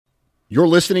You're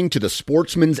listening to the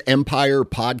Sportsman's Empire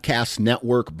Podcast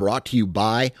Network, brought to you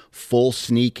by Full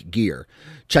Sneak Gear.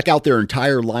 Check out their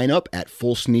entire lineup at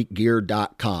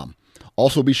fullsneakgear.com.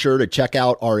 Also be sure to check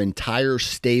out our entire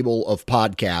stable of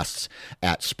podcasts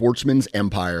at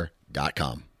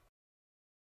sportsmansempire.com.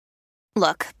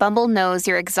 Look, Bumble knows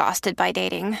you're exhausted by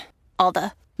dating. All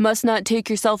the must not take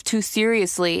yourself too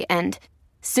seriously and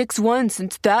 6'1"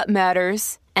 since that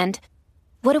matters. And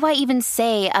what do I even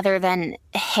say other than,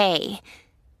 hey?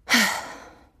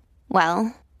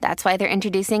 Well, that's why they're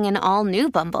introducing an all-new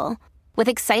Bumble, with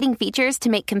exciting features to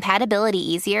make compatibility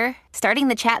easier, starting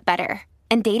the chat better,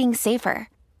 and dating safer.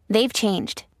 They've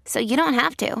changed, so you don't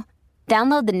have to.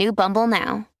 Download the new Bumble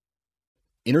now.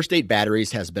 Interstate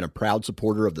Batteries has been a proud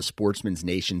supporter of the Sportsman's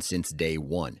Nation since day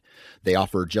one. They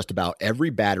offer just about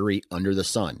every battery under the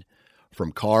sun,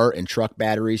 from car and truck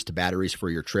batteries to batteries for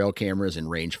your trail cameras and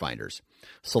rangefinders.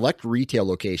 Select retail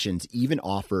locations even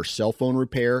offer cell phone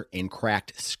repair and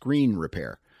cracked screen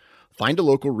repair. Find a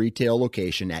local retail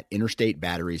location at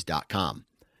interstatebatteries.com.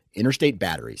 Interstate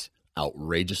Batteries,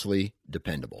 outrageously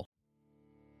dependable.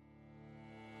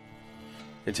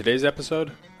 In today's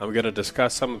episode, I'm going to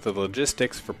discuss some of the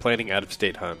logistics for planning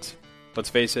out-of-state hunts. Let's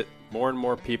face it, more and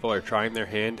more people are trying their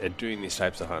hand at doing these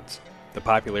types of hunts. The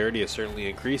popularity has certainly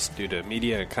increased due to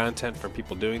media and content from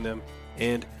people doing them,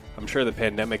 and I'm sure the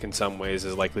pandemic in some ways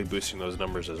is likely boosting those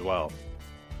numbers as well.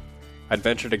 I'd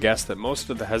venture to guess that most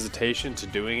of the hesitation to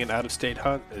doing an out-of-state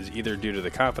hunt is either due to the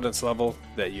confidence level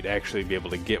that you'd actually be able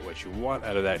to get what you want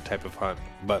out of that type of hunt,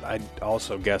 but I'd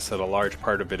also guess that a large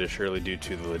part of it is surely due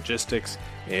to the logistics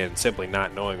and simply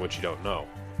not knowing what you don't know.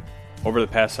 Over the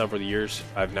past several years,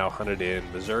 I've now hunted in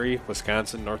Missouri,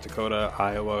 Wisconsin, North Dakota,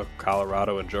 Iowa,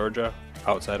 Colorado, and Georgia,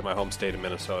 outside of my home state of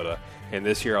Minnesota, and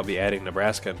this year I'll be adding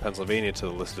Nebraska and Pennsylvania to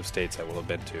the list of states I will have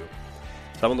been to.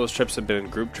 Some of those trips have been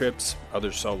group trips,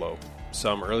 others solo.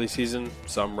 Some early season,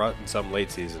 some rut, and some late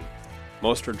season.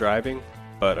 Most are driving,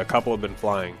 but a couple have been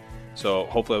flying, so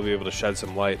hopefully I'll be able to shed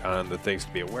some light on the things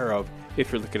to be aware of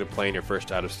if you're looking at planning your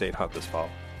first out-of-state hunt this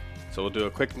fall. So we'll do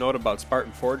a quick note about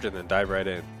Spartan Forge and then dive right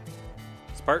in.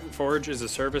 Spartan Forge is a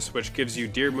service which gives you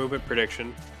deer movement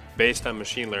prediction based on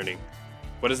machine learning.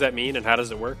 What does that mean and how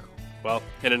does it work? Well,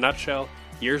 in a nutshell,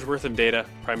 years worth of data,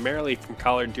 primarily from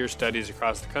collared deer studies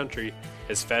across the country,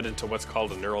 is fed into what's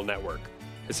called a neural network.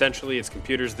 Essentially, it's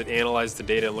computers that analyze the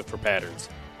data and look for patterns.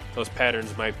 Those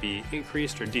patterns might be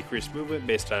increased or decreased movement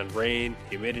based on rain,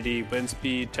 humidity, wind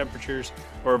speed, temperatures,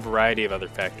 or a variety of other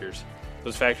factors.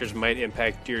 Those factors might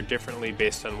impact deer differently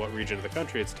based on what region of the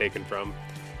country it's taken from,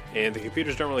 and the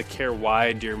computers don't really care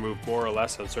why deer move more or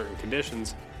less on certain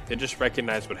conditions. They just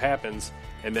recognize what happens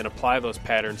and then apply those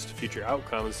patterns to future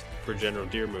outcomes for general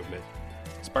deer movement.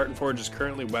 Spartan Forge is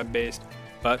currently web-based,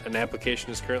 but an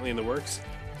application is currently in the works,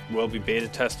 will be beta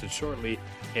tested shortly,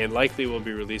 and likely will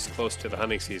be released close to the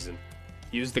hunting season.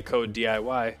 Use the code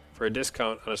DIY for a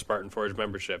discount on a Spartan Forge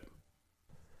membership.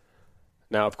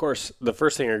 Now, of course, the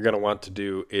first thing you're going to want to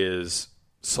do is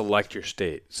select your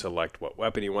state. Select what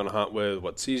weapon you want to hunt with,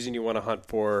 what season you want to hunt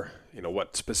for,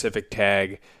 what specific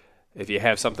tag. If you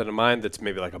have something in mind that's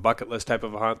maybe like a bucket list type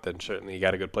of a hunt, then certainly you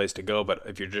got a good place to go. But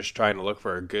if you're just trying to look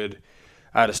for a good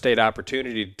out-of-state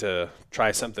opportunity to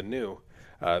try something new,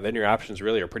 then your options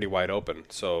really are pretty wide open.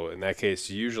 So in that case,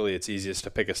 usually it's easiest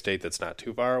to pick a state that's not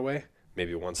too far away,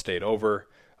 maybe one state over,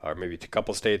 or maybe a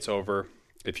couple states over.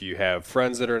 If you have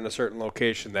friends that are in a certain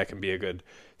location, that can be a good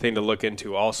thing to look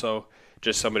into also.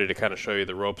 Just somebody to kind of show you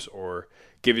the ropes or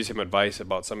give you some advice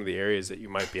about some of the areas that you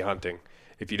might be hunting.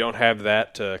 If you don't have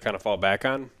that to kind of fall back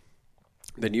on,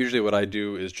 then usually what I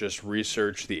do is just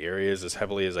research the areas as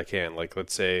heavily as I can. Like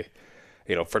let's say,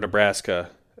 for Nebraska,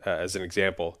 as an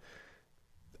example,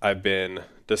 I've been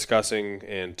discussing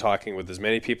and talking with as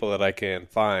many people that I can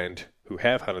find who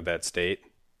have hunted that state,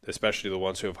 especially the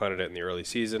ones who have hunted it in the early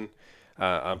season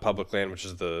on public land, which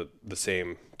is the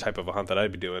same type of a hunt that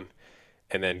I'd be doing,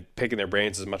 and then picking their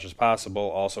brains as much as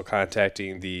possible, also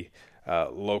contacting the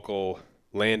local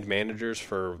land managers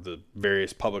for the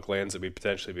various public lands that we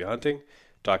potentially be hunting,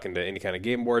 talking to any kind of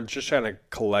game boards, just trying to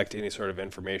collect any sort of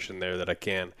information there that I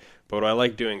can. But what I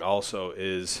like doing also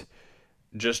is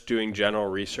just doing general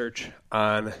research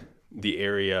on the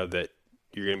area that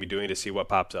you're going to be doing to see what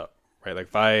pops up, right? Like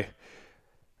if I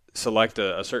select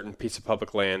a certain piece of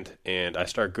public land and I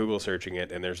start Google searching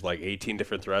it and there's like 18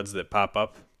 different threads that pop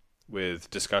up with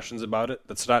discussions about it,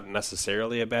 that's not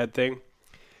necessarily a bad thing.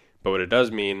 But what it does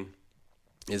mean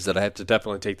is that I have to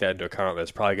definitely take that into account.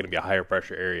 That's probably going to be a higher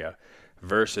pressure area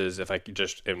versus if I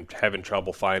just am having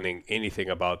trouble finding anything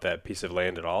about that piece of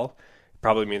land at all, it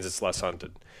probably means it's less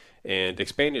hunted. And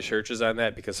expand your searches on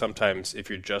that, because sometimes if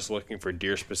you're just looking for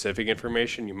deer-specific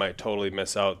information, you might totally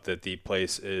miss out that the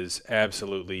place is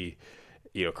absolutely,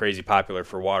 crazy popular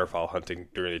for waterfowl hunting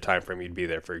during the time frame you'd be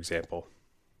there, for example.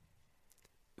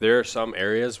 There are some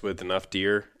areas with enough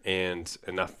deer and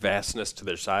enough vastness to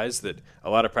their size that a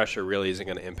lot of pressure really isn't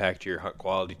going to impact your hunt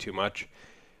quality too much.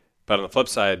 But on the flip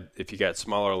side, if you got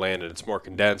smaller land and it's more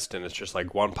condensed and it's just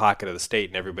like one pocket of the state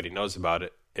and everybody knows about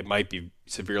it, it might be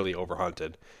severely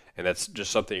overhunted. And that's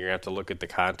just something you're going to have to look at the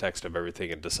context of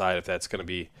everything and decide if that's going to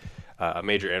be a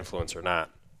major influence or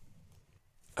not.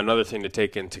 Another thing to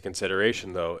take into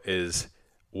consideration, though, is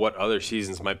what other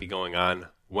seasons might be going on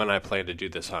when I plan to do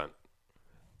this hunt.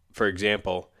 For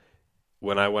example,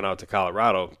 when I went out to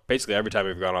Colorado, basically every time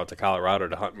we've gone out to Colorado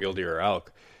to hunt mule deer or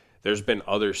elk, there's been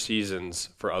other seasons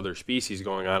for other species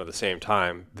going on at the same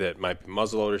time that might be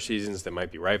muzzleloader seasons, that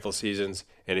might be rifle seasons.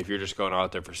 And if you're just going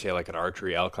out there for, say, like an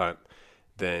archery elk hunt,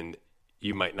 then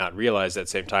you might not realize that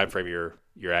same time frame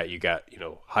you're at. You got,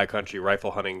 high country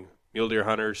rifle hunting mule deer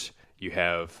hunters. You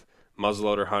have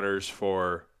muzzleloader hunters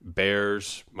for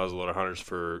bears, muzzleloader hunters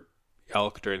for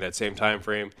elk during that same time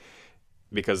frame,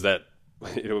 because that,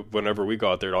 whenever we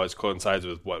go out there, it always coincides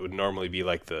with what would normally be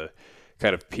like the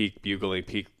kind of peak bugling,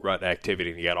 peak rut activity.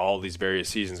 And you got all these various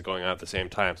seasons going on at the same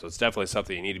time. So it's definitely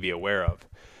something you need to be aware of.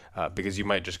 Because you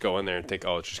might just go in there and think,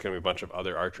 it's just going to be a bunch of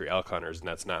other archery elk hunters, and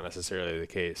that's not necessarily the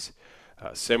case.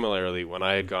 Similarly, when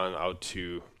I had gone out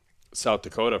to South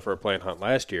Dakota for a plant hunt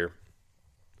last year,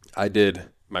 I did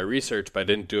my research, but I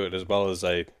didn't do it as well as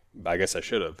I guess I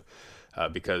should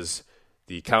have, because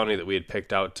the county that we had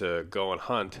picked out to go and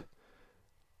hunt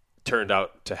turned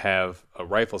out to have a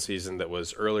rifle season that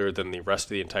was earlier than the rest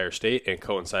of the entire state and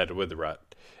coincided with the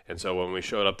rut. And so when we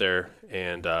showed up there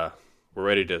and we're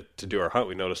ready to do our hunt,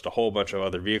 we noticed a whole bunch of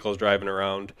other vehicles driving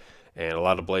around and a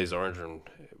lot of blaze orange, and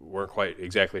weren't quite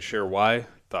exactly sure why.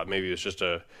 Thought maybe it was just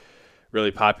a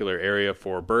really popular area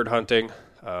for bird hunting.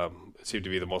 It seemed to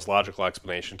be the most logical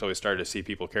explanation until we started to see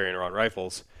people carrying around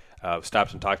rifles.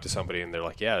 Stopped and talked to somebody, and they're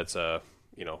like, yeah, it's an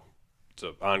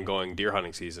ongoing deer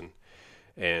hunting season.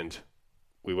 And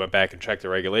we went back and checked the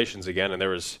regulations again, and there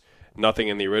was nothing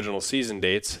in the original season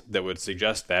dates that would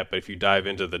suggest that. But if you dive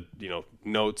into the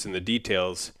notes and the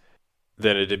details,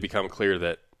 then it did become clear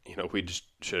that we just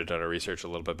should have done our research a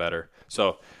little bit better.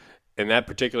 So in that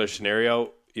particular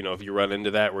scenario, if you run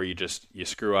into that where you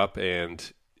screw up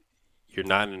and you're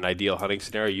not in an ideal hunting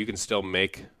scenario, you can still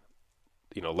make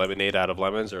lemonade out of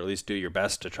lemons, or at least do your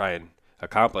best to try and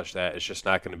accomplish that. It's just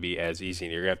not going to be as easy,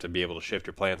 and you're going to have to be able to shift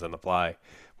your plans on the fly.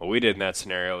 What we did in that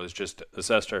scenario is just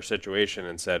assessed our situation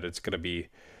and said it's going to be,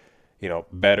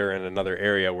 better in another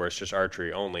area where it's just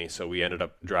archery only. So we ended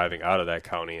up driving out of that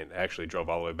county and actually drove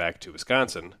all the way back to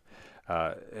Wisconsin,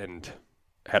 and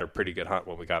had a pretty good hunt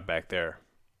when we got back there.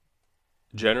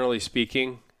 Generally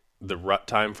speaking, the rut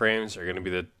time frames are going to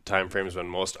be the time frames when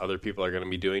most other people are going to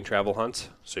be doing travel hunts.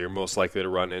 So you're most likely to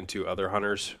run into other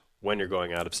hunters when you're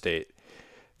going out of state.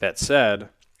 That said,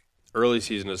 early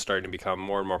season is starting to become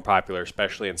more and more popular,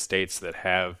 especially in states that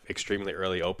have extremely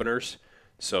early openers.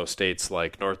 So states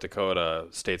like North Dakota,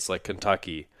 states like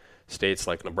Kentucky, states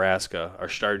like Nebraska are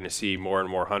starting to see more and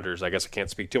more hunters. I guess I can't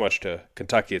speak too much to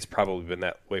Kentucky. It's probably been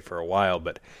that way for a while,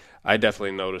 but I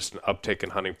definitely noticed an uptick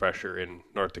in hunting pressure in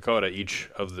North Dakota.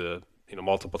 Each of the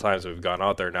multiple times that we've gone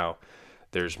out there now,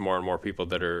 there's more and more people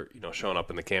that are showing up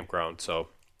in the campground. So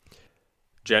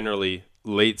generally,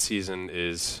 late season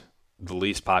is the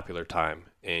least popular time,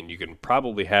 and you can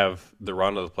probably have the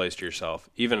run of the place to yourself.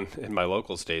 Even in my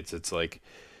local states, it's like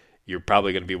you're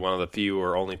probably going to be one of the few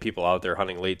or only people out there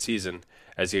hunting late season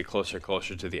as you get closer and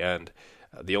closer to the end.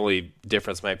 The only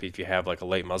difference might be if you have like a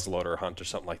late muzzleloader hunt or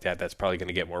something like that. That's probably going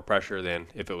to get more pressure than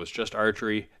if it was just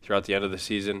archery throughout the end of the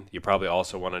season. You probably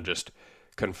also want to just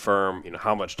confirm,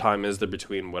 how much time is there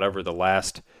between whatever the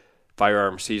last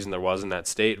firearm season there was in that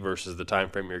state versus the time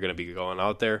frame you're going to be going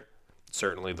out there.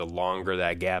 Certainly the longer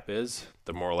that gap is,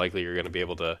 the more likely you're going to be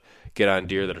able to get on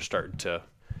deer that are starting to,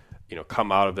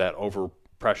 come out of that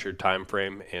overpressured time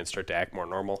frame and start to act more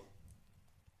normal.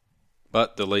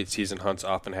 But the late season hunts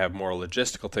often have more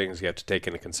logistical things you have to take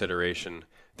into consideration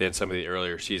than some of the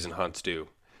earlier season hunts do.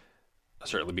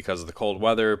 Certainly because of the cold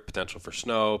weather, potential for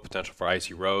snow, potential for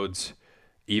icy roads,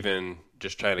 even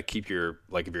just trying to keep if you're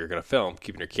going to film,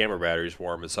 keeping your camera batteries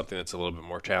warm is something that's a little bit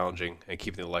more challenging, and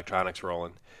keeping the electronics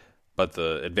rolling. But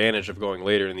the advantage of going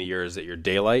later in the year is that your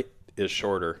daylight is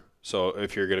shorter. So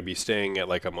if you're going to be staying at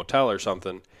like a motel or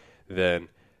something, then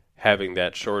having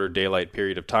that shorter daylight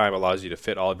period of time allows you to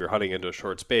fit all of your hunting into a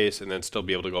short space and then still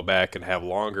be able to go back and have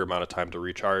longer amount of time to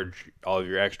recharge all of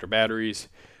your extra batteries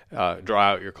draw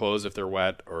out your clothes if they're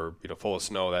wet or full of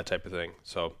snow, that type of thing.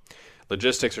 So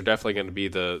logistics are definitely going to be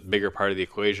the bigger part of the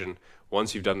equation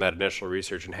once you've done that initial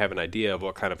research and have an idea of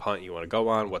what kind of hunt you want to go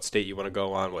on, what state you want to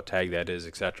go on, what tag that is,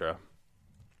 etc.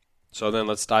 So then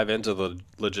let's dive into the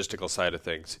logistical side of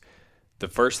things. The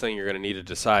first thing you're going to need to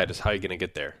decide is how you're going to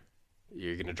get there.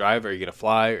 You're going to drive, or are you going to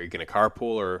fly, or are you going to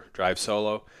carpool or drive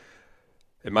solo?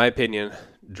 In my opinion,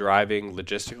 driving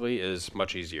logistically is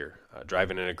much easier.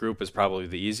 Driving in a group is probably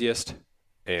the easiest,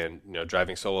 and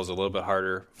driving solo is a little bit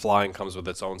harder. Flying comes with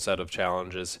its own set of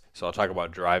challenges, so I'll talk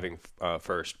about driving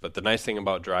first. But the nice thing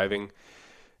about driving,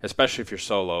 especially if you're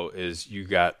solo, is you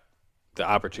got the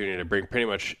opportunity to bring pretty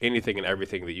much anything and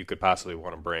everything that you could possibly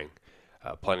want to bring.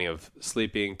 Plenty of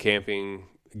sleeping, camping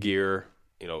gear,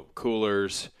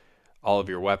 coolers, all of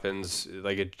your weapons.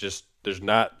 There's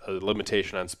not a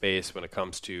limitation on space when it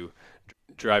comes to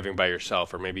driving by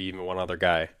yourself or maybe even one other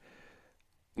guy.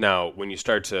 Now, when you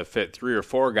start to fit 3 or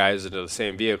 4 guys into the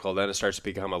same vehicle, then it starts to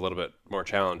become a little bit more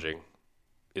challenging,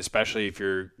 especially if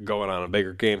you're going on a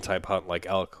bigger game type hunt like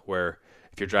elk, where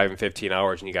if you're driving 15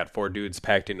 hours and you got 4 dudes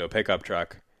packed into a pickup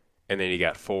truck, and then you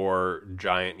got 4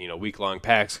 giant, week-long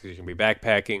packs because you can be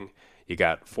backpacking, you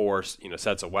got 4,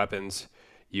 sets of weapons,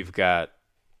 you've got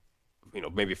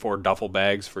maybe 4 duffel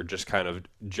bags for just kind of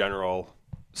general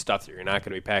stuff that you're not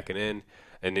going to be packing in,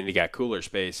 and then you got cooler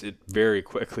space. It very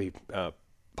quickly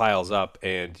piles up,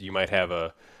 and you might have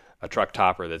a truck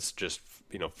topper that's just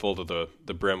full to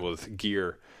the brim with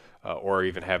gear, or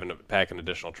even having to pack an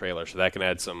additional trailer. So that can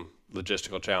add some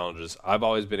logistical challenges. I've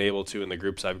always been able to, in the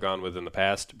groups I've gone with in the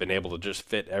past, been able to just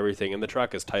fit everything in the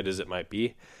truck as tight as it might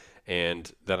be,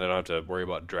 and then I don't have to worry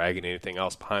about dragging anything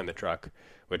else behind the truck,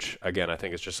 which, again, I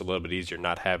think is just a little bit easier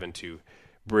not having to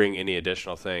bring any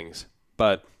additional things.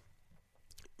 But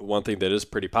one thing that is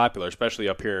pretty popular, especially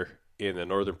up here in the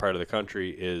northern part of the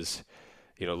country, is,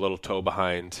 little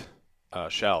tow-behind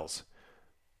shells.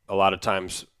 A lot of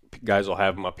times, guys will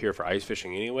have them up here for ice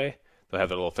fishing anyway. They'll have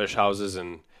their little fish houses,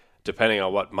 and depending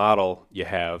on what model you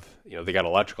have, they got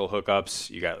electrical hookups,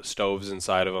 you got stoves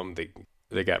inside of them,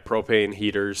 they got propane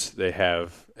heaters, they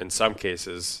have, in some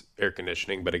cases, air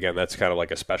conditioning, but again, that's kind of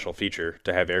like a special feature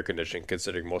to have air conditioning,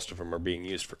 considering most of them are being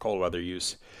used for cold weather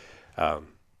use.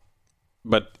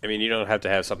 But, you don't have to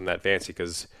have something that fancy,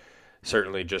 because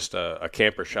certainly just a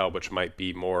camper shell, which might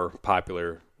be more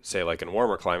popular, say like in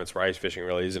warmer climates where ice fishing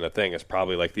really isn't a thing, is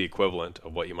probably like the equivalent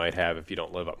of what you might have if you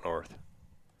don't live up north.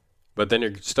 But then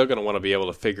you're still going to want to be able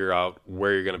to figure out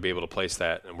where you're going to be able to place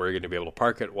that and where you're going to be able to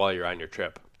park it while you're on your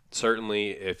trip.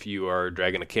 Certainly, if you are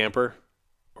dragging a camper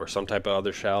or some type of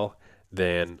other shell,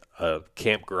 then a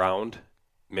campground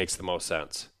makes the most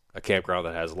sense. A campground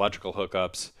that has electrical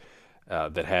hookups,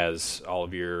 that has all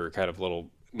of your kind of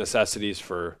little necessities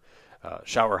for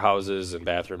shower houses and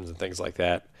bathrooms and things like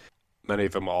that. Many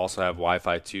of them also have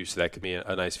Wi-Fi too, so that could be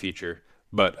a nice feature.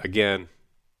 But again,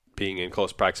 being in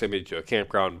close proximity to a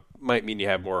campground might mean you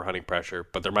have more hunting pressure,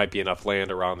 but there might be enough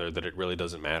land around there that it really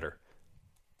doesn't matter.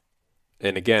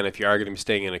 And again, if you are going to be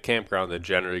staying in a campground, then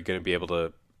generally going to be able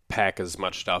to pack as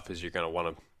much stuff as you're going to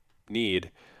want to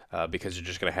need, because you're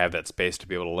just going to have that space to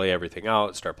be able to lay everything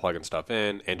out, start plugging stuff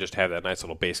in, and just have that nice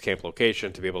little base camp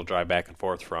location to be able to drive back and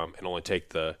forth from, and only take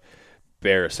the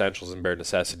bare essentials and bare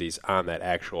necessities on that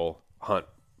actual hunt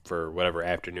for whatever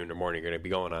afternoon or morning you're going to be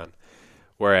going on.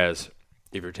 Whereas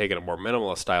if you're taking a more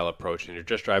minimalist style approach and you're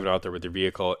just driving out there with your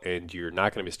vehicle and you're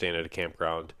not going to be staying at a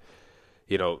campground,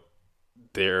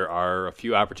 there are a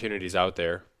few opportunities out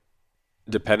there.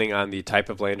 Depending on the type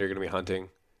of land you're going to be hunting,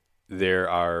 there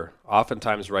are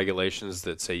oftentimes regulations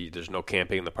that say there's no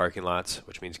camping in the parking lots,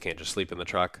 which means you can't just sleep in the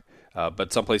truck.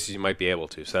 But some places you might be able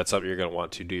to. So that's something you're going to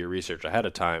want to do your research ahead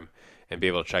of time and be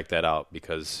able to check that out,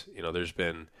 because, there's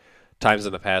been times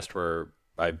in the past where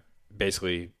I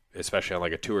basically, especially on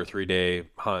like a 2 or 3 day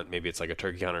hunt, maybe it's like a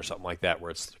turkey hunt or something like that,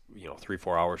 where it's,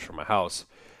 3-4 hours from my house,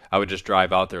 I would just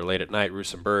drive out there late at night,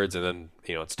 roost some birds, and then,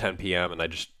 it's 10 p.m. and I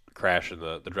just crash in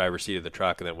the driver's seat of the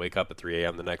truck and then wake up at 3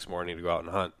 a.m. the next morning to go out and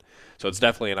hunt. So it's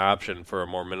definitely an option for a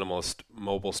more minimalist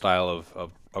mobile style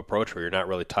of approach where you're not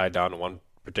really tied down to one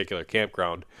particular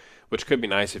campground, which could be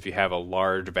nice if you have a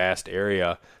large, vast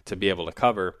area to be able to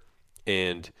cover,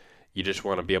 and you just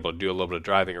want to be able to do a little bit of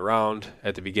driving around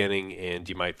at the beginning, and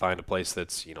you might find a place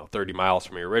that's 30 miles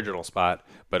from your original spot,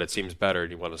 but it seems better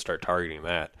and you want to start targeting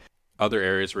that. Other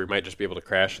areas where you might just be able to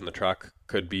crash in the truck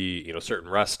could be certain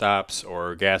rest stops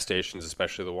or gas stations,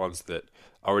 especially the ones that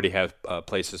already have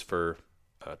places for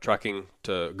trucking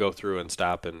to go through and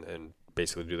stop and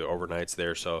basically do the overnights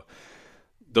there. So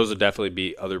those would definitely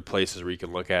be other places where you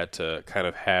can look at to kind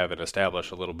of have and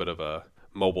establish a little bit of a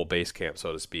mobile base camp,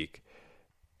 so to speak.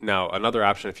 Now, another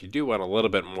option, if you do want a little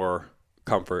bit more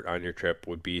comfort on your trip,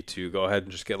 would be to go ahead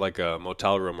and just get like a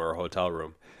motel room or a hotel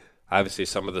room. Obviously,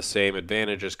 some of the same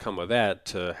advantages come with that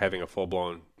to having a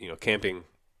full-blown, camping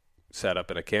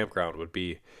setup in a campground would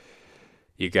be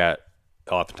you got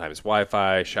oftentimes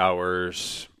Wi-Fi,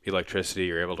 showers, electricity.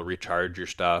 You're able to recharge your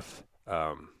stuff.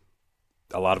 A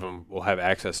lot of them will have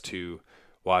access to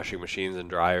washing machines and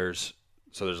dryers.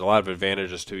 So there's a lot of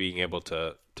advantages to being able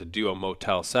to do a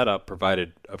motel setup,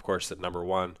 provided, of course, that number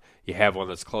one, you have one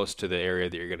that's close to the area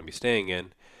that you're going to be staying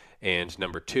in, and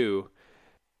number two,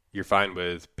 you're fine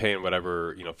with paying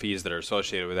whatever fees that are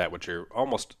associated with that, which are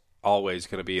almost always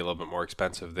going to be a little bit more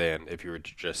expensive than if you were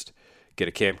to just get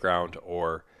a campground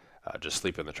or just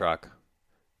sleep in the truck.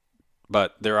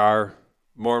 But there are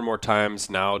more and more times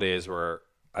nowadays where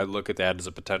I look at that as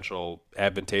a potential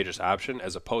advantageous option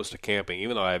as opposed to camping.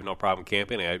 Even though I have no problem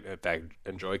camping, I in fact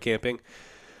enjoy camping.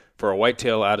 For a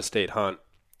whitetail out-of-state hunt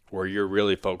where you're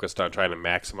really focused on trying to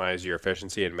maximize your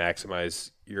efficiency and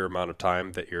maximize your amount of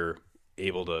time that you're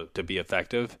able to be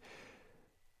effective,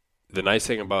 the nice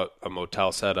thing about a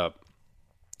motel setup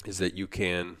is that you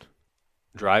can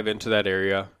drive into that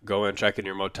area, go in, check in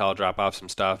your motel, drop off some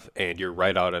stuff, and you're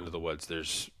right out into the woods.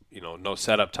 There's no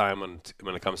setup time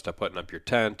when it comes to putting up your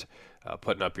tent,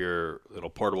 putting up your little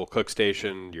portable cook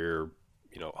station, your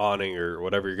awning or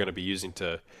whatever you're going to be using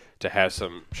to have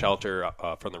some shelter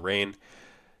from the rain.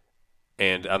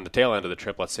 And on the tail end of the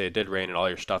trip, let's say it did rain and all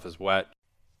your stuff is wet,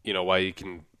 while you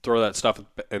can throw that stuff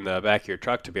in the back of your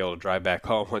truck to be able to drive back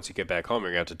home. Once you get back home,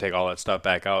 you're going to have to take all that stuff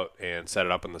back out and set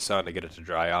it up in the sun to get it to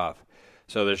dry off.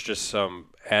 So there's just some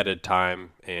added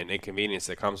time and inconvenience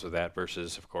that comes with that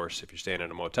versus, of course, if you're staying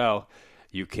in a motel,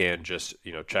 you can just,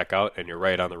 check out and you're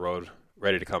right on the road,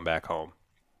 ready to come back home.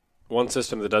 One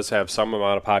system that does have some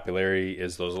amount of popularity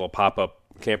is those little pop-up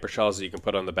camper shells that you can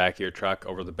put on the back of your truck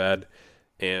over the bed.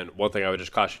 And one thing I would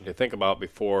just caution you to think about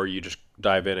before you just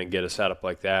dive in and get a setup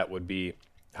like that would be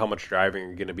how much driving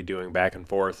you're going to be doing back and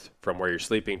forth from where you're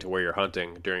sleeping to where you're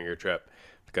hunting during your trip.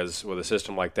 Because with a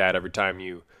system like that, every time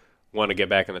you want to get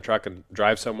back in the truck and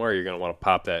drive somewhere, you're going to want to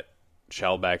pop that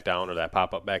shell back down or that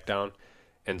pop-up back down.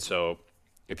 And so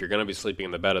if you're going to be sleeping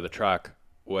in the bed of the truck,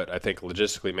 what I think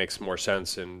logistically makes more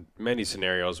sense in many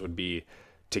scenarios would be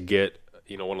to get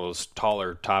one of those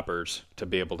taller toppers to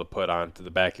be able to put onto the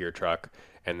back of your truck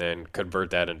and then convert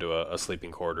that into a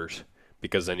sleeping quarters,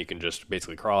 because then you can just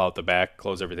basically crawl out the back,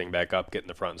 close everything back up, get in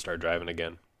the front and start driving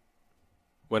again.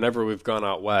 Whenever we've gone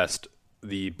out west,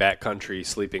 the backcountry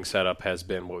sleeping setup has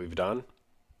been what we've done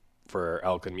for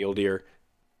elk and mule deer.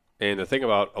 And the thing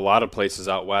about a lot of places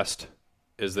out west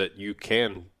is that you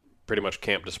can pretty much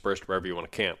camp dispersed wherever you want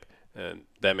to camp. And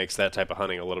that makes that type of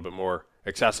hunting a little bit more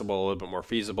accessible, a little bit more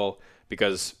feasible,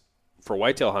 because for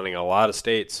whitetail hunting, a lot of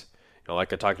states,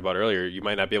 like I talked about earlier, you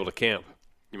might not be able to camp.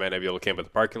 You might not be able to camp at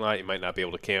the parking lot. You might not be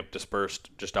able to camp dispersed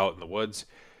just out in the woods.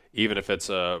 Even if it's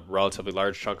a relatively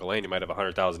large chunk of land, you might have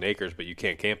 100,000 acres, but you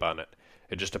can't camp on it.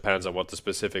 It just depends on what the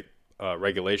specific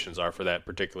regulations are for that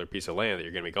particular piece of land that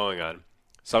you're going to be going on.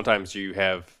 Sometimes you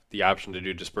have the option to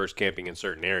do dispersed camping in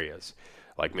certain areas,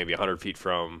 like maybe 100 feet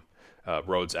from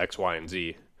roads X, Y, and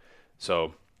Z.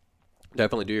 So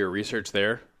definitely do your research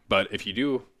there. But if you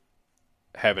do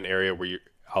have an area where you're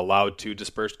allowed to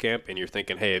disperse camp and you're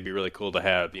thinking, hey, it'd be really cool to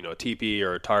have, a teepee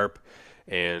or a tarp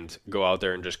and go out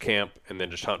there and just camp and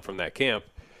then just hunt from that camp,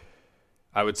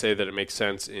 I would say that it makes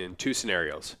sense in two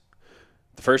scenarios.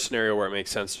 The first scenario where it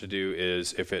makes sense to do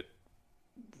is if it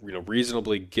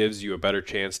reasonably gives you a better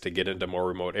chance to get into more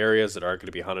remote areas that aren't going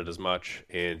to be hunted as much,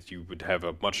 and you would have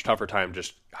a much tougher time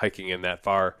just hiking in that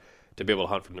far to be able to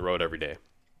hunt from the road every day.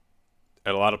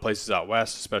 At a lot of places out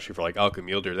west, especially for like elk and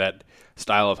mule deer, that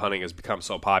style of hunting has become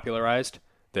so popularized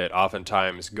that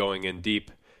oftentimes going in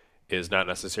deep is not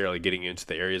necessarily getting you into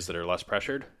the areas that are less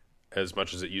pressured as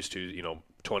much as it used to,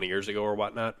 20 years ago or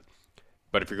whatnot.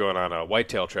 But if you're going on a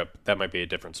whitetail trip, that might be a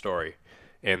different story.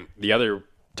 And the other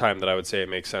time that I would say it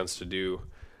makes sense to do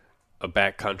a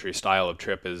backcountry style of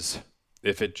trip is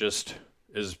if it just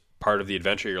is part of the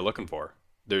adventure you're looking for.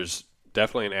 There's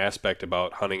definitely an aspect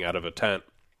about hunting out of a tent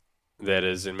that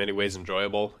is in many ways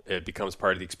enjoyable. It becomes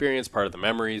part of the experience, part of the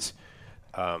memories.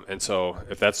 And so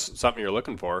if that's something you're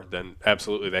looking for, then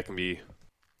absolutely that can be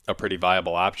a pretty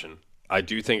viable option. I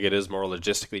do think it is more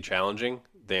logistically challenging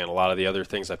than a lot of the other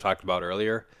things I've talked about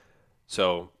earlier.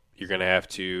 So you're going to have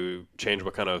to change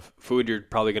what kind of food you're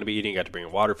probably going to be eating. You got to bring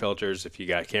in water filters. If you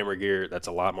got camera gear, that's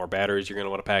a lot more batteries you're going to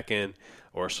want to pack in,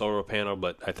 or a solar panel.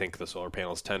 But I think the solar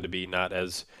panels tend to be not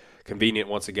as convenient.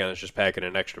 Once again, it's just packing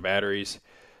in extra batteries.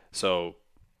 So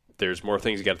there's more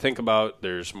things you got to think about.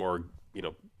 There's more,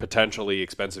 potentially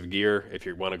expensive gear if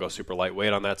you want to go super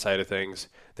lightweight on that side of things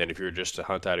than if you were just to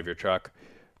hunt out of your truck.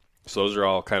 So those are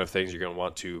all kind of things you're going to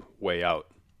want to weigh out.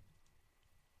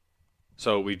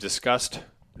 So we've discussed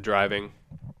driving.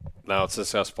 Now let's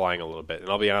discuss flying a little bit. And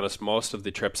I'll be honest, most of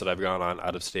the trips that I've gone on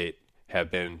out of state have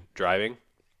been driving,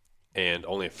 and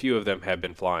only a few of them have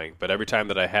been flying. But every time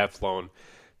that I have flown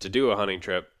to do a hunting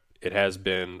trip, it has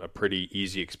been a pretty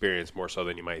easy experience, more so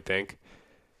than you might think.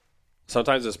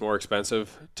 Sometimes it's more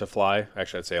expensive to fly.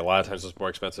 Actually, I'd say a lot of times it's more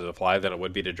expensive to fly than it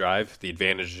would be to drive. The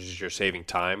advantage is you're saving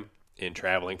time in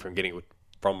traveling from getting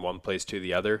from one place to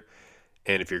the other.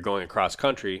 And if you're going across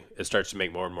country, it starts to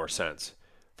make more and more sense.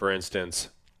 For instance,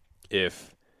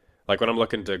 if, like when I'm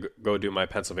looking to go do my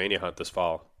Pennsylvania hunt this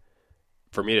fall,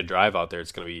 for me to drive out there,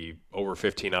 it's going to be over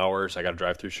 15 hours. I got to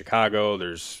drive through Chicago.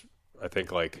 There's, I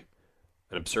think, like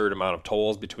an absurd amount of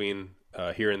tolls between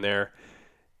here and there.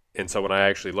 And so when I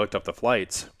actually looked up the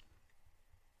flights,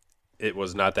 it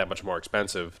was not that much more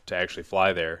expensive to actually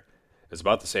fly there. It's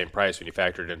about the same price when you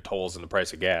factored in tolls and the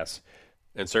price of gas.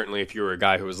 And certainly if you were a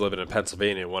guy who was living in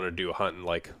Pennsylvania and wanted to do a hunt in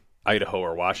like Idaho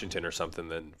or Washington or something,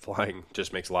 then flying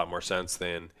just makes a lot more sense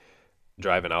than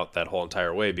driving out that whole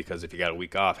entire way, because if you got a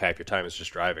week off, half your time is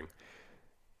just driving.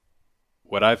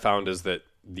 What I've found is that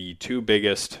the two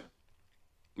biggest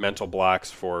mental blocks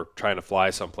for trying to fly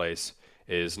someplace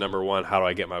is, number one, how do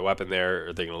I get my weapon there?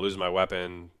 Are they going to lose my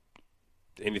weapon?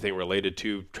 Anything related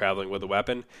to traveling with a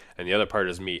weapon. And the other part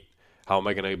is meat. How am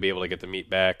I going to be able to get the meat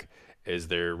back? Is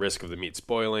there risk of the meat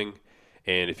spoiling?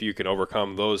 And if you can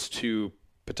overcome those two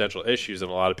potential issues, then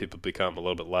a lot of people become a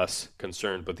little bit less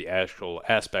concerned with the actual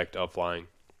aspect of flying.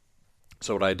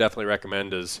 So what I definitely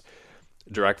recommend is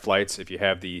direct flights if you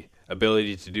have the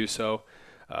ability to do so,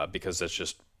 because that's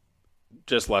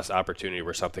just less opportunity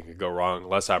where something could go wrong,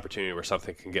 less opportunity where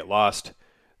something can get lost.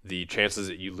 The chances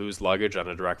that you lose luggage on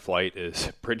a direct flight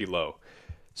is pretty low.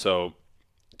 So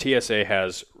TSA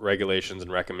has regulations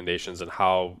and recommendations on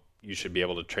how you should be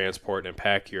able to transport and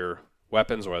pack your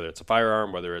weapons, whether it's a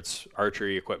firearm, whether it's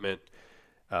archery equipment.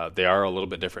 They are a little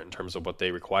bit different in terms of what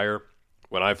they require.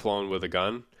 When I've flown with a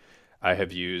gun, I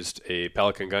have used a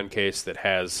Pelican gun case that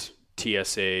has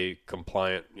TSA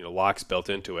compliant, locks built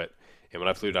into it. And when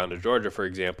I flew down to Georgia, for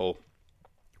example,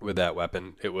 with that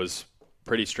weapon, it was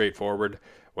pretty straightforward.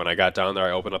 When I got down there,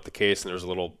 I opened up the case and there was a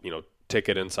little,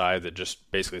 ticket inside that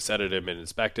just basically said it had been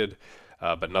inspected,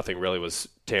 but nothing really was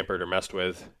tampered or messed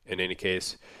with in any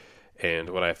case. And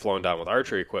when I've flown down with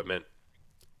archery equipment,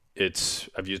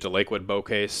 I've used a Lakewood bow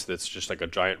case that's just like a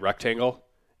giant rectangle,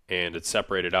 and it's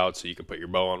separated out so you can put your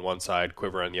bow on one side,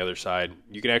 quiver on the other side.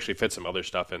 You can actually fit some other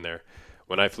stuff in there.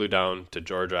 When I flew down to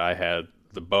Georgia, I had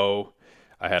the bow,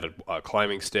 I had a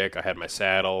climbing stick, I had my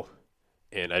saddle,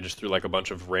 and I just threw like a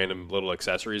bunch of random little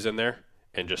accessories in there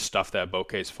and just stuffed that bow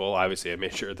case full. Obviously, I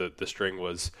made sure that the string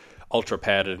was ultra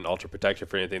padded and ultra protected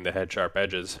for anything that had sharp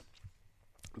edges.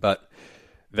 But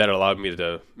that allowed me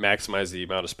to maximize the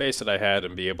amount of space that I had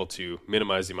and be able to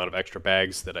minimize the amount of extra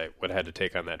bags that I would have had to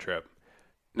take on that trip.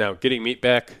 Now, getting meat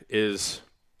back is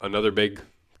another big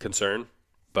concern,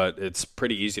 but it's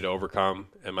pretty easy to overcome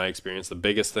in my experience. The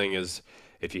biggest thing is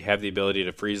if you have the ability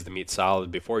to freeze the meat solid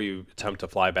before you attempt to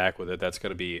fly back with it, that's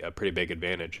going to be a pretty big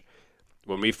advantage.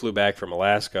 When we flew back from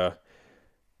Alaska,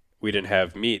 we didn't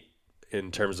have meat in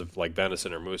terms of like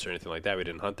venison or moose or anything like that. We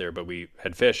didn't hunt there, but we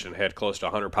had fish and had close to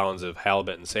 100 pounds of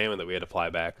halibut and salmon that we had to fly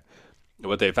back. And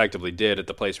what they effectively did at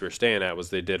the place we were staying at was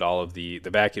they did all of the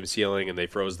vacuum sealing, and they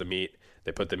froze the meat.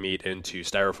 They put the meat into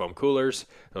styrofoam coolers.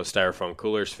 Those styrofoam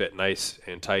coolers fit nice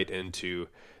and tight into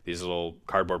these little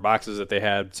cardboard boxes that they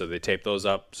had, so they taped those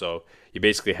up. So you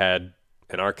basically had,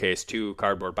 in our case, 2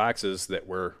 cardboard boxes that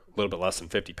were a little bit less than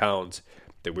 50 pounds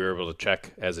that we were able to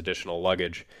check as additional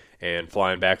luggage. And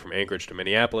flying back from Anchorage to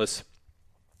Minneapolis,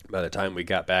 by the time we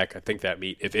got back, I think that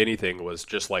meat, if anything, was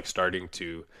just like starting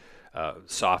to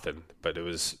soften, but it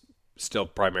was still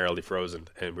primarily frozen,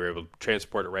 and we were able to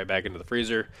transport it right back into the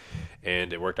freezer,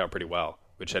 and it worked out pretty well.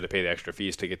 We just had to pay the extra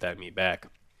fees to get that meat back.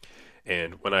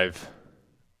 And when I've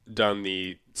done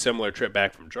the similar trip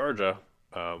back from Georgia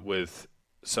with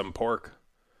some pork,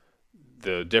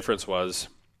 the difference was,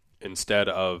 instead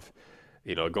of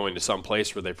going to some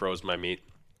place where they froze my meat,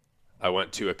 I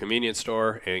went to a convenience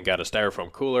store and got a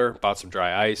styrofoam cooler, bought some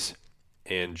dry ice,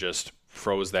 and just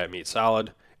froze that meat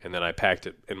solid. And then I packed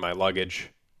it in my luggage.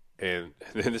 And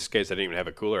in this case, I didn't even have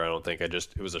a cooler, I don't think.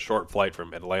 It was a short flight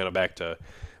from Atlanta back to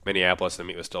Minneapolis. The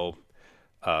meat was still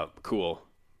cool,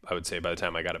 I would say, by the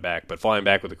time I got it back. But flying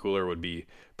back with a cooler would be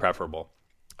preferable.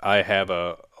 I have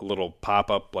a little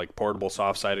pop-up, like portable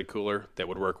soft-sided cooler that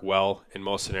would work well in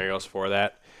most scenarios for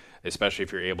that, especially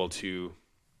if you're able to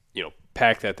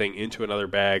pack that thing into another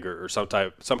bag or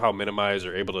somehow minimize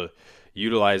or able to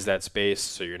utilize that space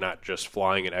so you're not just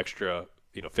flying an extra,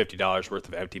 $50 worth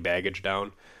of empty baggage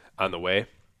down on the way.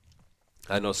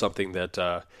 I know something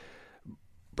that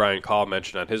Brian Call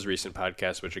mentioned on his recent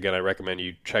podcast, which again, I recommend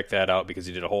you check that out because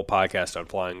he did a whole podcast on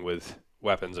flying with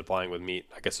weapons and flying with meat.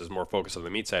 I guess is more focused on the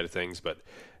meat side of things, but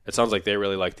it sounds like they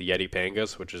really like the Yeti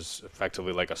Pangas, which is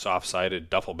effectively like a soft-sided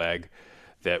duffel bag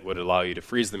that would allow you to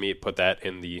freeze the meat, put that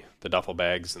in the duffel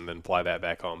bags, and then fly that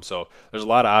back home. So there's a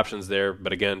lot of options there,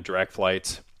 but again, direct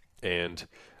flights and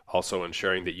also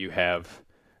ensuring that you have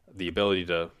the ability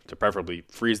to preferably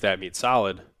freeze that meat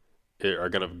solid are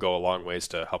going to go a long ways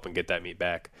to helping get that meat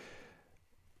back.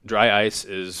 Dry ice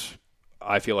is,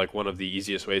 I feel like, one of the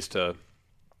easiest ways to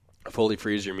fully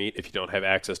freeze your meat if you don't have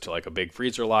access to like a big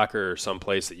freezer locker or some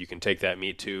place that you can take that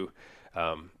meat to.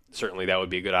 Certainly that would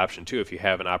be a good option too if you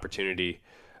have an opportunity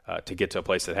to get to a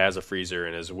place that has a freezer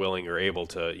and is willing or able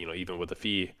to, even with a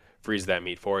fee, freeze that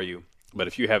meat for you. But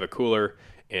if you have a cooler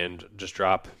and just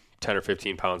drop 10 or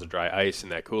 15 pounds of dry ice in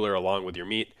that cooler along with your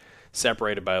meat,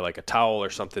 separated by like a towel or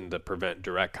something to prevent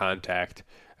direct contact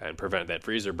and prevent that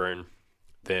freezer burn,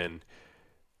 then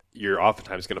you're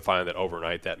oftentimes going to find that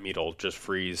overnight that meat will just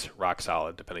freeze rock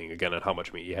solid, depending again on how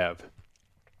much meat you have.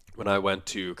 When I went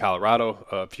to Colorado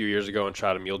a few years ago and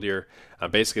shot a mule deer,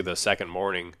 basically the second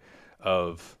morning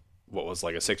of what was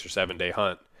like a 6 or 7 day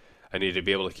hunt, I needed to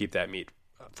be able to keep that meat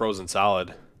frozen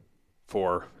solid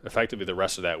for effectively the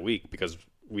rest of that week because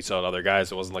we saw other guys.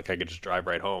 It wasn't like I could just drive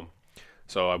right home.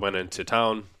 So I went into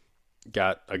town,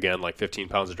 got again like 15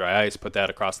 pounds of dry ice, put that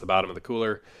across the bottom of the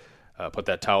cooler, put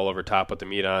that towel over top, put the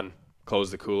meat on,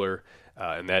 closed the cooler,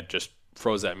 and that just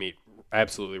froze that meat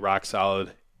absolutely rock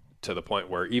solid to the point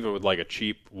where even with like a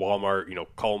cheap Walmart,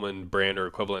 Coleman brand or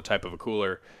equivalent type of a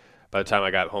cooler, by the time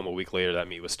I got home a week later, that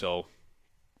meat was still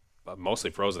mostly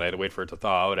frozen. I had to wait for it to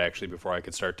thaw out actually before I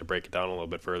could start to break it down a little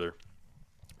bit further.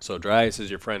 So dry ice is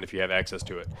your friend if you have access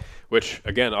to it, which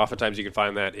again, oftentimes you can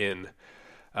find that in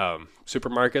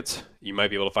supermarkets. You might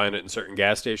be able to find it in certain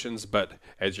gas stations, but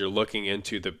as you're looking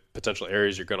into the potential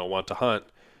areas you're going to want to hunt,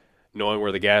 knowing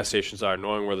where the gas stations are,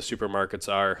 knowing where the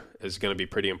supermarkets are is going to be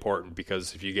pretty important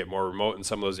because if you get more remote in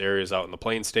some of those areas out in the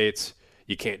plain states,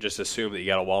 you can't just assume that you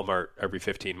got a Walmart every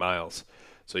 15 miles.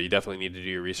 So you definitely need to do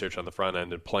your research on the front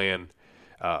end and plan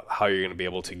how you're going to be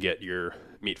able to get your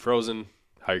meat frozen,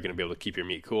 how you're going to be able to keep your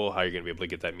meat cool, how you're going to be able to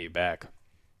get that meat back.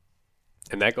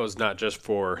 And that goes not just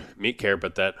for meat care,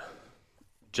 but that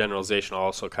generalization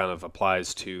also kind of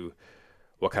applies to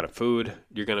what kind of food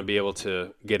you're going to be able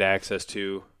to get access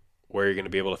to, where you're going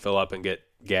to be able to fill up and get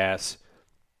gas.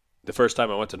 The first time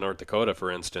I went to North Dakota,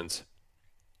 for instance,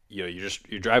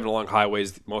 you're driving along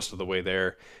highways most of the way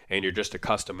there, and you're just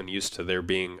accustomed and used to there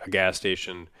being a gas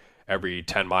station every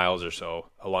 10 miles or so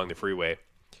along the freeway.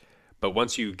 But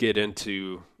once you get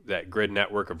into that grid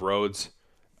network of roads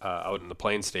out in the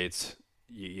plain states,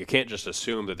 you can't just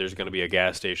assume that there's going to be a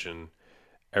gas station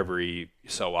every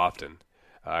so often.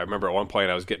 I remember at one point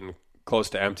I was getting close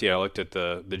to empty. I looked at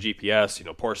the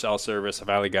GPS, poor cell service. I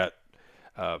finally got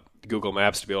Google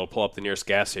Maps to be able to pull up the nearest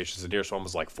gas stations. The nearest one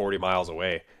was like 40 miles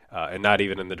away and not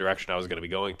even in the direction I was going to be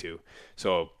going to.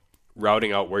 So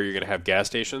routing out where you're going to have gas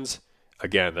stations,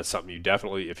 again, that's something you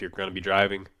definitely, if you're going to be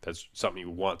driving, that's something you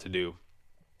want to do.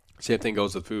 Same thing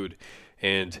goes with food.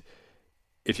 And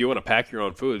if you want to pack your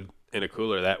own food in a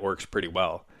cooler, that works pretty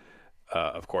well.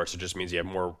 Of course, it just means you have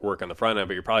more work on the front end,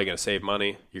 but you're probably going to save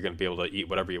money. You're going to be able to eat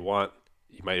whatever you want.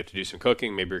 You might have to do some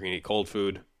cooking. Maybe you're going to eat cold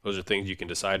food. Those are things you can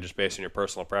decide just based on your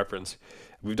personal preference.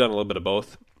 We've done a little bit of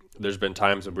both. There's been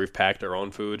times when we've packed our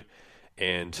own food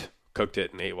and cooked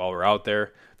it and ate while we're out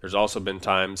there. There's also been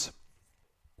times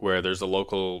where there's a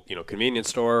local, convenience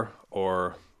store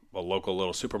or a local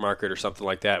little supermarket or something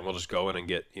like that, and we'll just go in and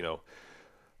get,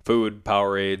 food,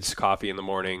 Powerades, coffee in the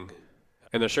morning.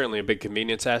 And there's certainly a big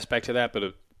convenience aspect to that, but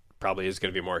it probably is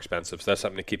going to be more expensive. So that's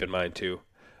something to keep in mind too.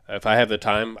 If I have the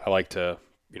time, I like to,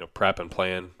 prep and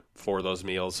plan for those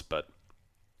meals. But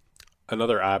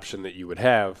another option that you would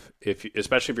have,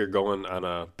 especially if you're going on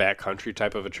a backcountry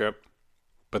type of a trip,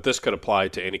 but this could apply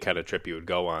to any kind of trip you would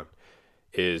go on,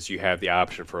 is you have the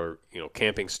option for,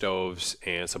 camping stoves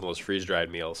and some of those freeze-dried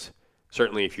meals.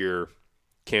 Certainly if you're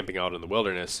camping out in the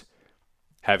wilderness,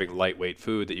 having lightweight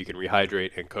food that you can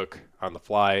rehydrate and cook on the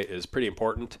fly is pretty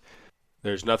important.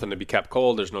 There's nothing to be kept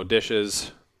cold. There's no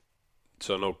dishes.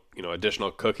 So no, additional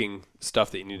cooking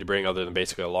stuff that you need to bring other than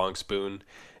basically a long spoon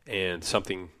and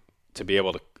something to be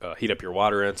able to heat up your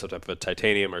water in, some type of a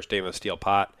titanium or stainless steel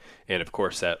pot. And of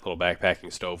course that little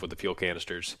backpacking stove with the fuel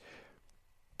canisters.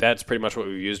 That's pretty much what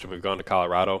we've used when we've gone to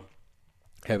Colorado.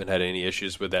 Haven't had any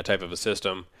issues with that type of a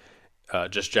system.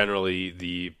 Just generally,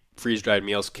 the freeze-dried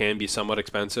meals can be somewhat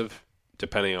expensive,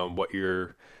 depending on what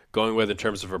you're going with in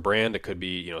terms of a brand. It could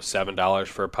be, $7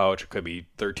 for a pouch. It could be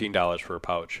 $13 for a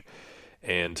pouch.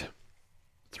 And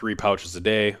 3 pouches a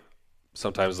day.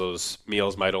 Sometimes those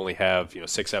meals might only have,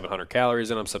 600-700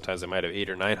 calories in them. Sometimes they might have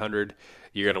 800 or 900.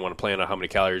 You're going to want to plan on how many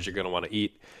calories you're going to want to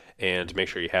eat and make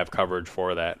sure you have coverage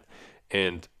for that.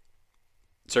 And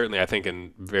certainly, I think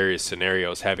in various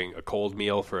scenarios, having a cold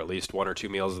meal for at least 1 or 2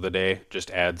 meals of the day just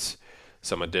adds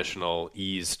some additional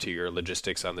ease to your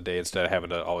logistics on the day instead of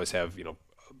having to always have,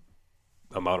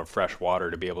 amount of fresh water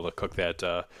to be able to cook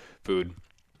that food.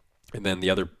 And then the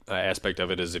other aspect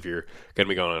of it is if you're going to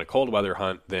be going on a cold weather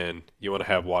hunt, then you want to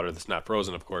have water that's not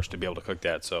frozen, of course, to be able to cook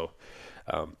that. So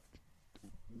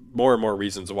more and more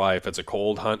reasons why, if it's a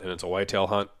cold hunt and it's a whitetail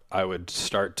hunt, I would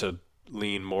start to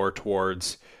lean more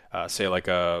towards, say, like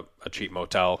a cheap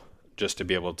motel, just to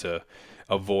be able to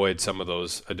avoid some of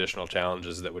those additional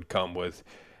challenges that would come with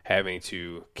having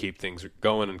to keep things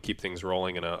going and keep things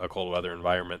rolling in a cold weather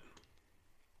environment.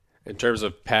 In terms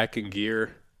of packing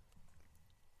gear,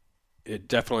 it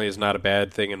definitely is not a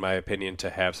bad thing, in my opinion,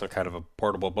 to have some kind of a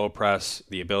portable bow press,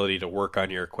 the ability to work on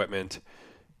your equipment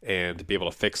and be able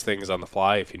to fix things on the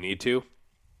fly if you need to.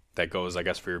 That goes, I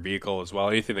guess, for your vehicle as well.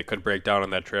 Anything that could break down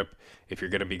on that trip, if you're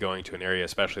going to be going to an area,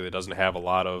 especially that doesn't have a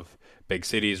lot of big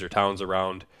cities or towns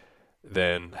around,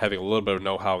 then having a little bit of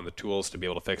know-how and the tools to be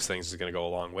able to fix things is going to go a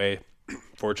long way.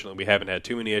 Fortunately, we haven't had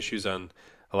too many issues on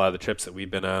a lot of the trips that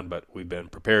we've been on, but we've been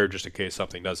prepared just in case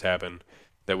something does happen,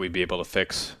 that we'd be able to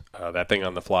fix that thing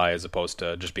on the fly as opposed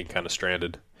to just being kind of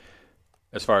stranded.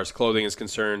 As far as clothing is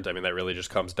concerned, I mean, that really just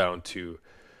comes down to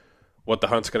what the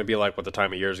hunt's going to be like, what the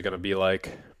time of year is going to be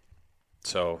like.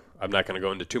 So I'm not going to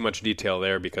go into too much detail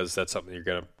there because that's something you're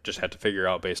going to just have to figure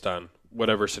out based on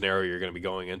whatever scenario you're going to be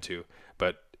going into.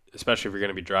 But especially if you're going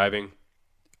to be driving,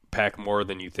 pack more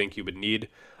than you think you would need.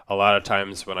 A lot of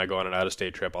times when I go on an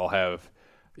out-of-state trip, I'll have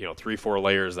 3-4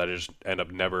 layers that I just end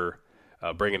up never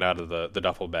bringing out of the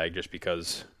duffel bag just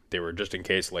because they were just in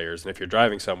case layers. And if you're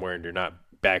driving somewhere and you're not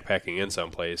backpacking in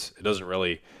someplace, it doesn't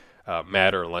really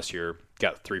matter unless you're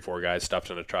got 3-4 guys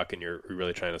stuffed in a truck and you're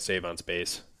really trying to save on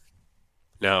space.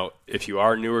 Now, if you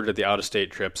are newer to the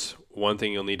out-of-state trips, one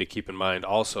thing you'll need to keep in mind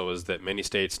also is that many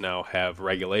states now have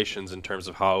regulations in terms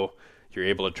of how you're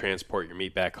able to transport your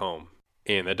meat back home.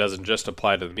 And that doesn't just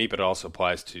apply to the meat, but it also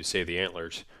applies to, say, the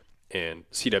antlers. And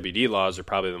CWD laws are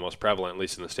probably the most prevalent, at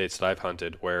least in the states that I've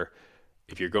hunted, where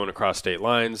if you're going across state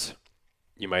lines,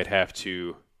 you might have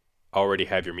to already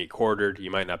have your meat quartered. You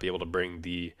might not be able to bring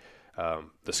the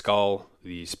skull,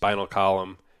 the spinal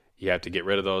column. You have to get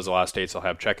rid of those. A lot of states will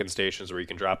have check-in stations where you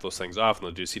can drop those things off and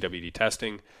they'll do CWD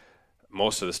testing.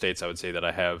 Most of the states I would say that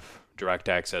I have direct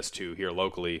access to here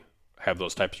locally have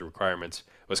those types of requirements.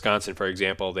 Wisconsin, for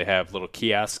example, they have little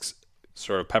kiosks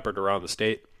sort of peppered around the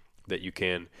state that you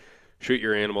can shoot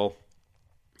your animal,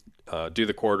 do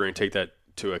the quartering, take that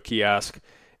to a kiosk,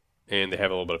 and they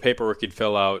have a little bit of paperwork you'd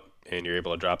fill out, and you're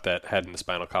able to drop that head and the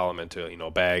spinal column into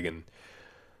a bag and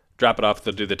drop it off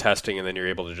to do the testing, and then you're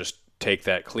able to just take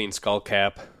that clean skull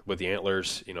cap with the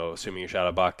antlers, assuming you shot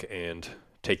a buck, and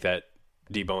take that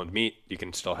deboned meat. You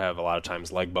can still have a lot of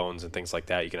times leg bones and things like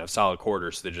that. You can have solid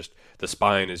quarters. So the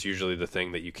spine is usually the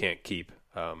thing that you can't keep,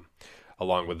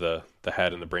 along with the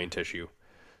head and the brain tissue.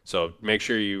 So make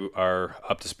sure you are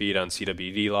up to speed on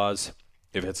CWD laws.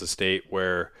 If it's a state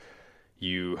where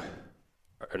you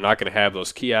are not going to have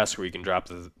those kiosks where you can drop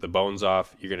the bones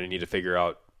off, you're going to need to figure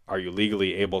out, are you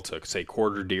legally able to, say,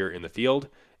 quarter deer in the field,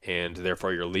 and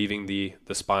therefore you're leaving the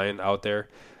spine out there.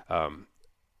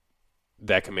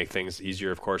 That can make things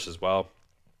easier, of course, as well.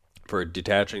 For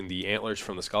detaching the antlers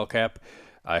from the skull cap,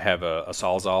 I have a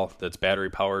Sawzall that's battery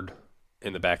powered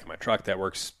in the back of my truck that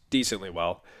works decently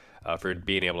well for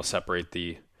being able to separate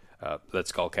that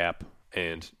skull cap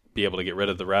and be able to get rid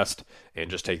of the rest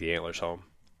and just take the antlers home.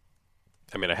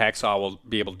 I mean, a hacksaw will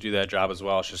be able to do that job as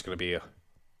well. It's just going to be a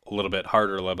little bit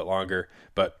harder, a little bit longer.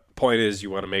 But point is, you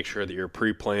want to make sure that you're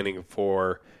pre-planning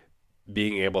for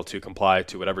being able to comply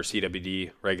to whatever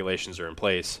CWD regulations are in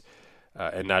place,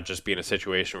 and not just be in a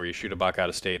situation where you shoot a buck out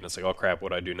of state and it's like, oh crap, what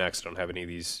do I do next? I don't have any of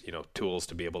these, tools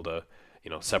to be able to,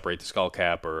 separate the skull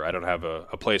cap, or I don't have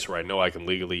a place where I know I can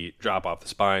legally drop off the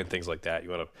spine, things like that. You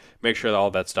want to make sure that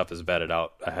all that stuff is vetted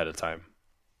out ahead of time.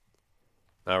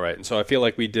 All right, and so I feel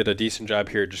like we did a decent job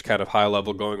here, just kind of high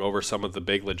level going over some of the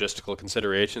big logistical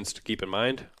considerations to keep in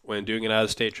mind when doing an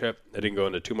out-of-state trip. I didn't go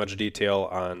into too much detail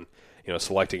on,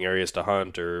 selecting areas to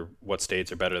hunt or what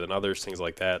states are better than others, things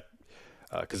like that.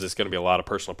 because it's going to be a lot of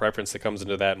personal preference that comes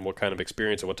into that and what kind of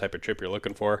experience and what type of trip you're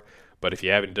looking for. But if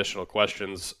you have additional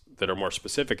questions that are more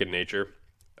specific in nature,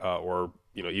 or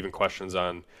even questions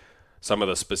on some of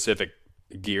the specific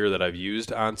gear that I've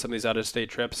used on some of these out-of-state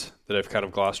trips that I've kind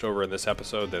of glossed over in this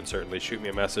episode, then certainly shoot me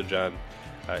a message on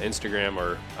Instagram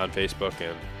or on Facebook,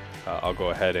 and I'll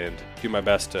go ahead and do my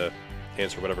best to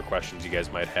answer whatever questions you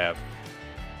guys might have.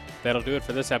 That'll do it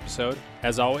for this episode.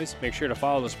 As always, make sure to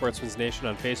follow the Sportsman's Nation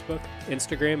on Facebook,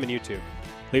 Instagram, and YouTube.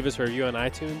 Leave us a review on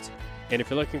iTunes, and if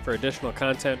you're looking for additional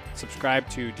content, subscribe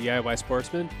to DIY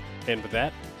Sportsman. And with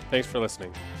that, thanks for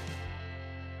listening.